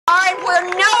where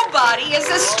nobody is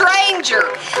a stranger.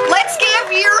 Let's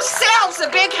give yourselves a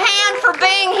big hand for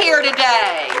being here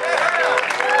today.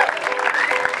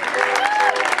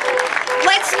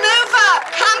 Let's move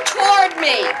up. Come toward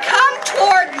me. Come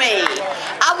toward me.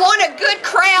 I want a good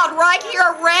crowd right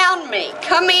here around me.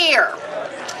 Come here.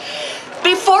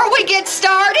 Before we get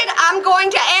started, I'm going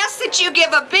to ask that you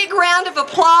give a big round of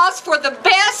applause for the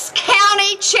best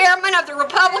county chairman of the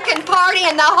Republican Party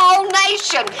in the whole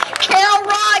nation, Carol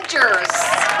Rogers.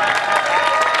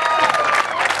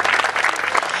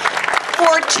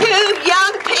 For two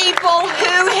young people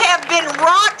who have been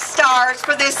rock stars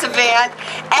for this event,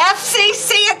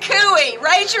 FCC Akui,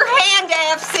 raise your hand,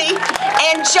 FC,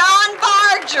 and John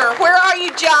Barger. Where are you,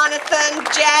 Jonathan,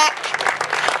 Jack?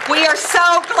 We are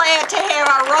so glad to have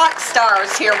our rock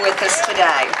stars here with us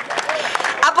today.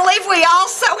 I believe we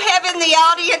also have in the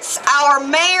audience our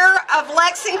Mayor of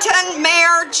Lexington,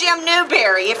 Mayor Jim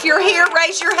Newberry. If you're here,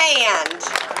 raise your hand.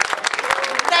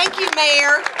 Thank you,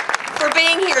 Mayor, for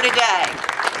being here today.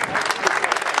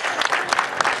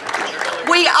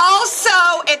 We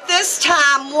also, at this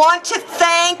time, want to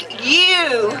thank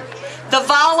you, the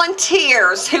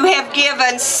volunteers who have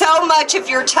given so much of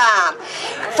your time,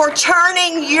 for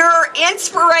turning your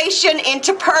inspiration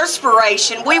into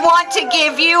perspiration. We want to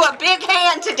give you a big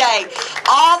hand today.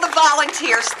 All the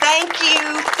volunteers, thank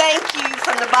you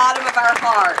from the bottom of our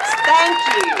hearts. Thank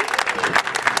you.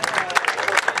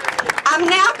 I'm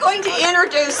now going to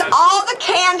introduce all the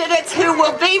candidates who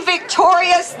will be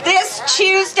victorious this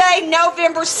Tuesday,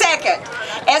 November 2nd.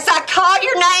 As I call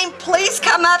your name, please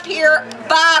come up here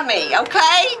by me,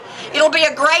 okay? It'll be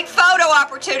a great photo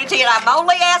opportunity, and I'm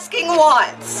only asking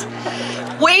once.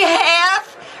 We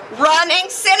have running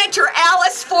Senator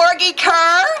Alice Forgy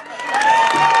Kerr.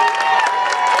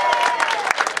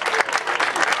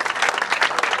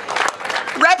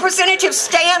 Representative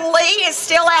Stan Lee is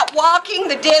still out walking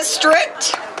the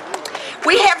district.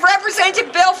 We have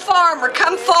Representative Bill Farmer.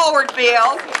 Come forward,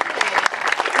 Bill.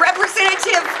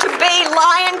 Representative to be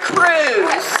Lion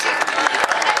Cruz.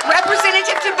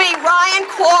 Representative to be Ryan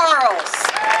Quarles.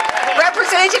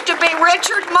 Representative to be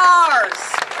Richard Mars.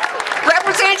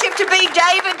 Representative to be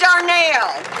David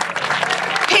Darnell.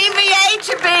 PVA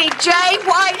to be Jay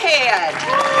Whitehead.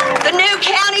 The new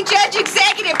County Judge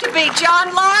Executive to be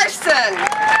John Larson.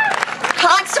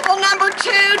 Constable number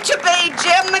 2 to be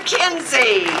Jim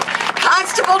McKenzie.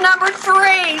 Constable number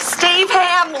 3, Steve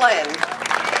Hamlin.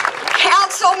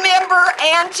 Council member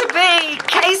and to be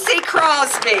Casey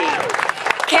Crosby.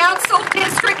 Council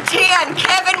District 10,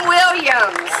 Kevin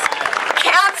Williams.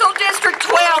 Council District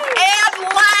 12, Ed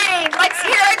Lane. Let's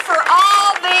hear it for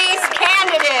all these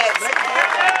candidates.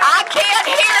 I can't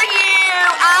hear you.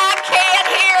 I can't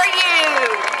hear you.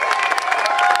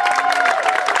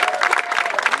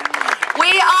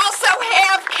 We also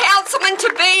have Councilman to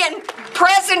be and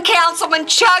present Councilman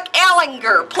Chuck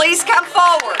Ellinger. Please come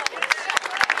forward.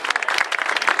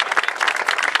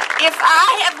 If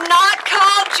I have not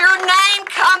called your name,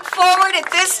 come forward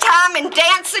at this time and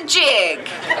dance a jig.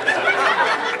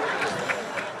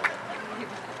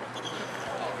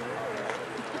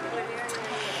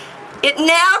 It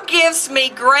now gives me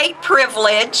great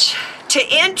privilege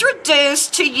to introduce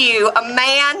to you a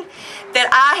man that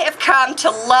I have come to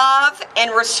love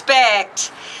and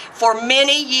respect for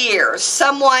many years.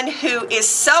 Someone who is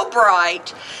so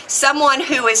bright, someone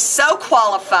who is so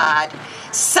qualified,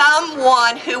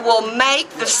 someone who will make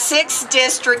the 6th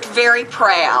District very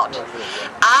proud.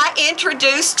 I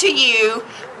introduce to you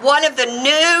one of the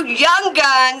new young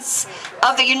guns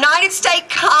of the United States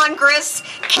Congress,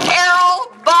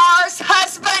 Carol Barr's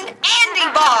husband, Andy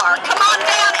Barr. Come on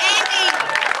down,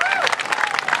 Andy.